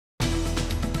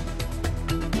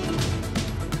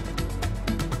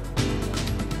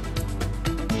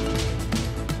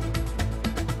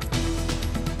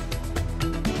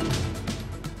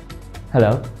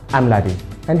Hello, I'm Laddie,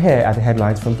 and here are the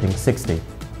headlines from Pinksixty.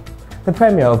 The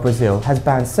Premier of Brazil has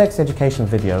banned sex education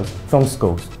videos from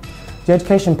schools. The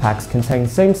education packs contain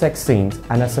same-sex scenes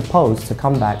and are supposed to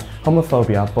combat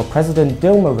homophobia, but President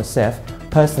Dilma Rousseff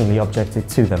personally objected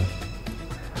to them.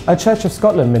 A Church of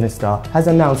Scotland minister has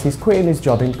announced he's quitting his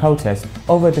job in protest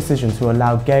over a decision to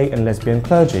allow gay and lesbian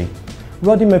clergy.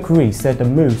 Roddy MacRae said the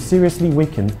move seriously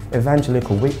weakened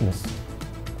evangelical witness.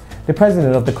 The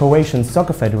president of the Croatian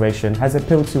Soccer Federation has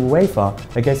appealed to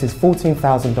UEFA against his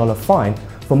 $14,000 fine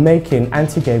for making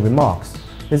anti-gay remarks.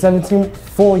 The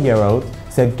 74-year-old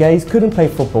said gays couldn't play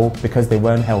football because they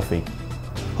weren't healthy.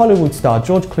 Hollywood star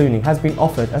George Clooney has been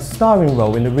offered a starring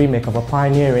role in the remake of a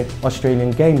pioneering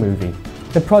Australian gay movie.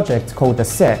 The project, called The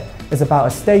Set, is about a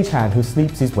stagehand who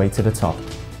sleeps his way to the top.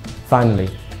 Finally,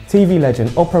 TV legend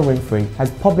Oprah Winfrey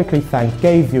has publicly thanked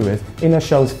gay viewers in her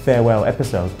show's farewell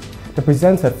episode. The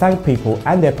presenter thanked people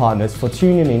and their partners for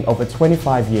tuning in over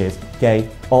 25 years, gay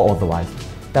or otherwise.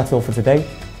 That's all for today.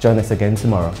 Join us again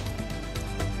tomorrow.